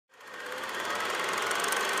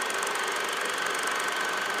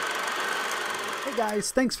Hey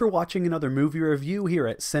guys, thanks for watching another movie review here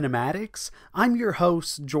at Cinematics. I'm your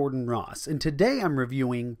host, Jordan Ross, and today I'm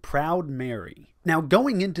reviewing Proud Mary. Now,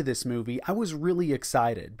 going into this movie, I was really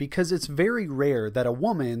excited because it's very rare that a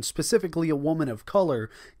woman, specifically a woman of color,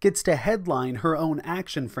 gets to headline her own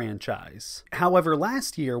action franchise. However,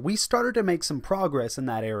 last year, we started to make some progress in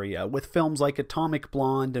that area with films like Atomic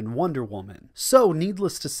Blonde and Wonder Woman. So,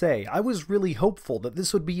 needless to say, I was really hopeful that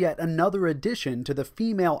this would be yet another addition to the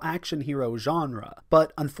female action hero genre,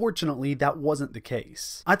 but unfortunately, that wasn't the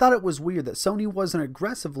case. I thought it was weird that Sony wasn't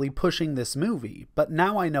aggressively pushing this movie, but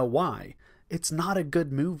now I know why. It's not a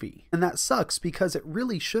good movie. And that sucks because it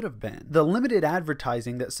really should have been. The limited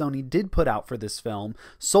advertising that Sony did put out for this film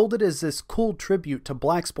sold it as this cool tribute to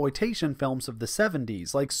blaxploitation films of the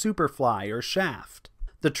 70s like Superfly or Shaft.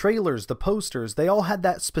 The trailers, the posters, they all had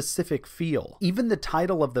that specific feel. Even the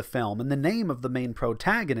title of the film and the name of the main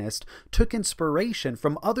protagonist took inspiration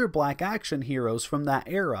from other black action heroes from that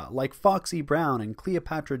era, like Foxy Brown and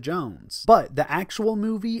Cleopatra Jones. But the actual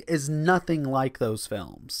movie is nothing like those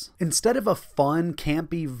films. Instead of a fun,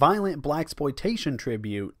 campy, violent blaxploitation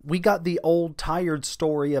tribute, we got the old, tired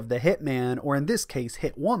story of the hitman, or in this case,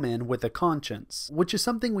 hitwoman, with a conscience, which is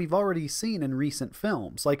something we've already seen in recent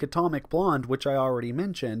films, like Atomic Blonde, which I already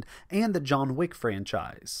mentioned, and the John Wick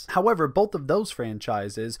franchise. However, both of those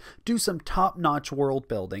franchises do some top-notch world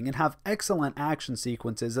building and have excellent action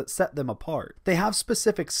sequences that set them apart. They have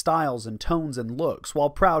specific styles and tones and looks, while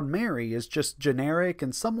Proud Mary is just generic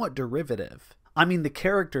and somewhat derivative. I mean, the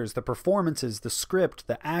characters, the performances, the script,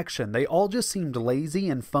 the action, they all just seemed lazy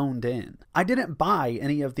and phoned in. I didn't buy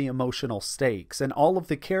any of the emotional stakes, and all of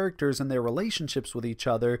the characters and their relationships with each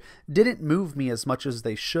other didn't move me as much as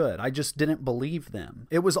they should. I just didn't believe them.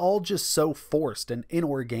 It was all just so forced and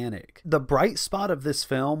inorganic. The bright spot of this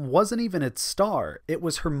film wasn't even its star. It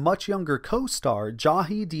was her much younger co-star,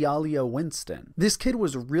 Jahi Diallo Winston. This kid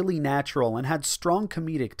was really natural and had strong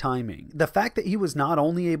comedic timing. The fact that he was not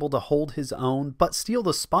only able to hold his own, but steal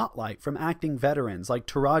the spotlight from acting veterans like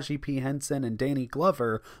Taraji P. Henson and Danny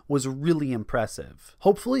Glover was really impressive.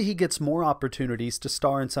 Hopefully he gets more opportunities to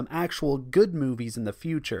star in some actual good movies in the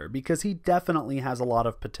future, because he definitely has a lot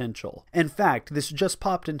of potential. In fact, this just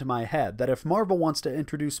popped into my head that if Marvel wants to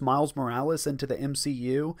introduce Miles Morales into the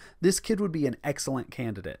MCU, this kid would be an excellent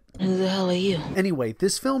candidate. Who the hell are you? Anyway,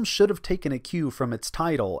 this film should have taken a cue from its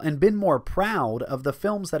title and been more proud of the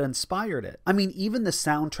films that inspired it. I mean, even the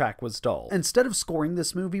soundtrack was dull. Instead of scoring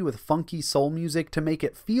this movie with funky soul music to make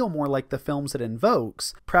it feel more like the films it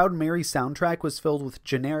invokes, Proud Mary's soundtrack was filled with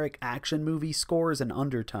generic action movie scores and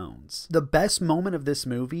undertones. The best moment of this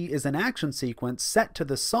movie is an action sequence set to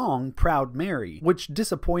the song Proud Mary, which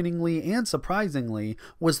disappointingly and surprisingly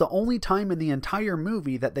was the only time in the entire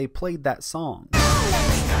movie that they played that song.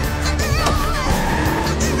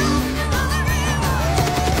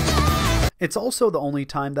 It's also the only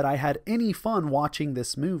time that I had any fun watching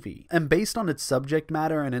this movie, and based on its subject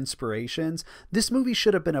matter and inspirations, this movie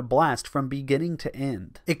should have been a blast from beginning to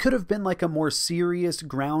end. It could have been like a more serious,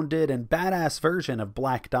 grounded, and badass version of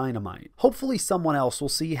Black Dynamite. Hopefully someone else will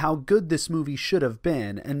see how good this movie should have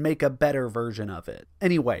been and make a better version of it.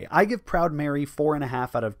 Anyway, I give Proud Mary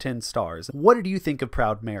 4.5 out of 10 stars. What did you think of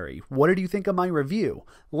Proud Mary? What did you think of my review?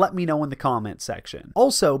 Let me know in the comment section.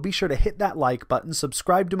 Also, be sure to hit that like button,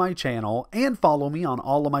 subscribe to my channel, and follow me on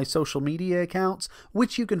all of my social media accounts,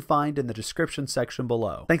 which you can find in the description section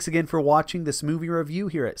below. Thanks again for watching this movie review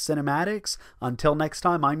here at Cinematics. Until next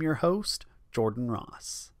time, I'm your host, Jordan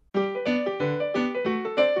Ross.